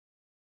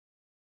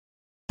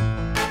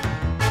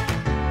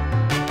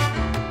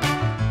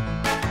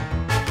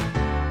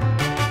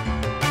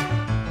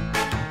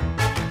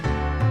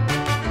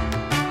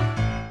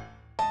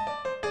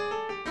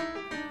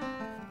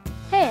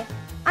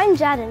I'm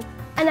Jaren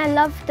and I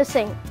love to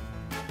sing.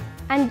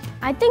 And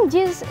I think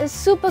Jesus is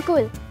super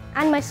cool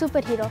and my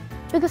superhero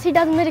because he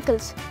does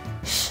miracles.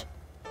 Shh,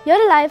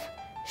 you're alive.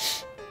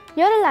 Shh,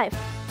 you're alive.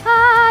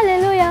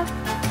 Hallelujah.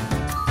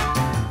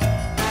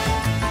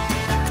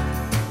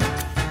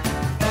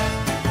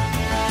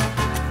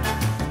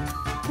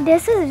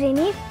 This is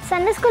Rini.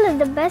 Sunday school is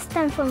the best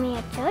time for me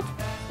at church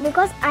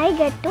because I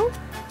get to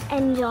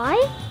enjoy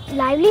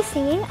lively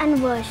singing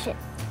and worship.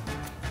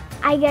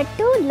 I get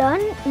to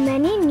learn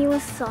many new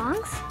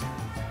songs.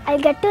 I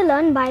get to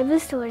learn Bible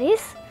stories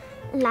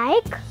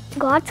like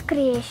God's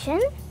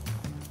creation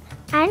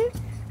and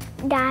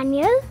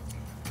Daniel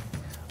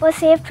was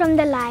saved from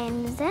the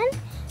lions den,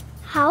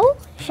 how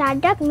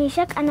Shadrach,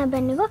 Meshach and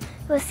Abednego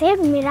were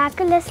saved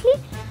miraculously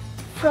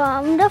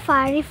from the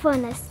fiery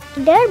furnace.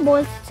 Their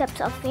bold steps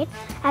of faith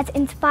has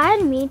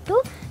inspired me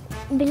to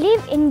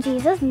believe in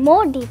Jesus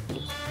more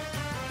deeply.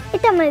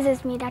 It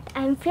amazes me that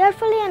I am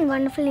fearfully and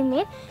wonderfully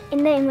made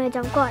in the image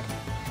of God.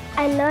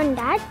 I learned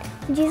that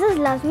Jesus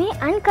loves me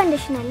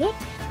unconditionally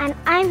and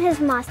I am His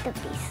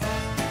masterpiece.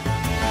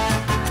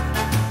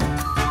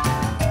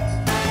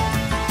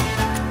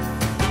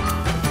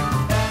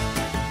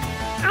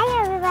 Hi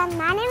everyone,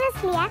 my name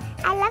is Leah.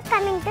 I love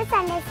coming to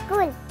Sunday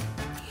school.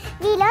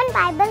 We learn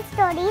Bible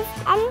stories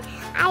and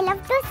I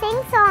love to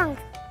sing songs.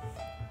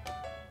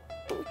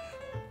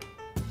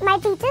 My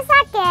teachers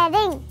are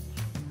caring.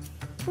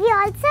 We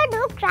also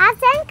do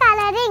crafts and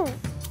coloring.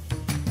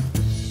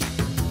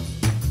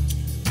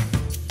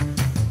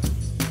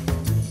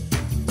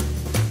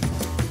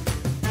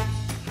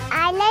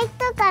 I like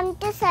to come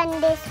to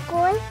Sunday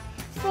school,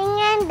 sing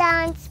and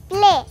dance,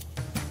 play.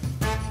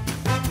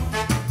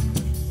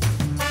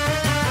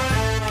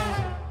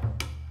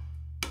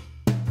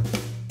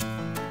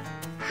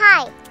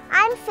 Hi,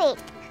 I'm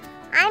Faith.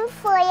 I'm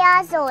 4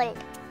 years old.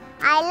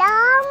 I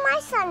love my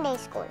Sunday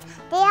school.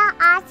 They are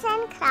arts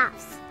and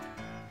crafts.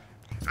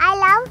 I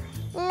love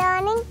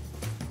learning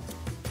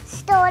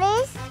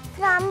stories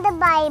from the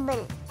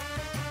Bible.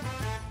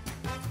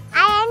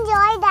 I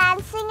enjoy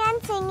dancing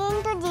and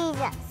singing to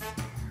Jesus.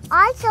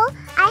 Also,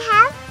 I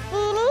have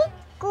really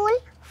cool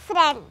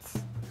friends.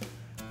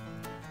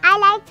 I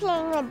like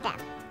playing with them.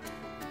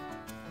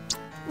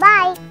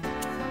 Bye.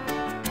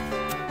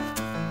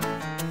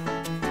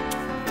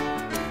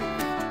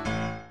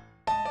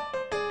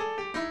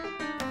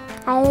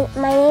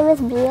 My name is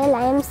Brielle.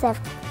 I am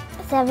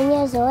 7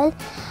 years old.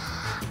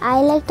 I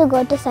like to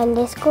go to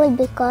Sunday school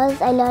because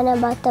I learn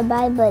about the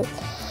Bible.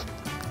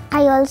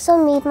 I also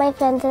meet my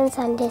friends in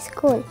Sunday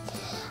school.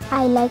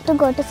 I like to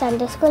go to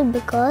Sunday school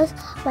because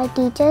my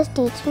teachers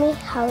teach me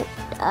how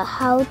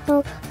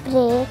to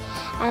pray,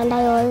 and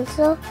I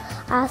also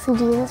ask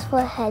Jesus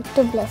for help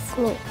to bless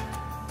me.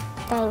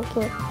 Thank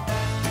you.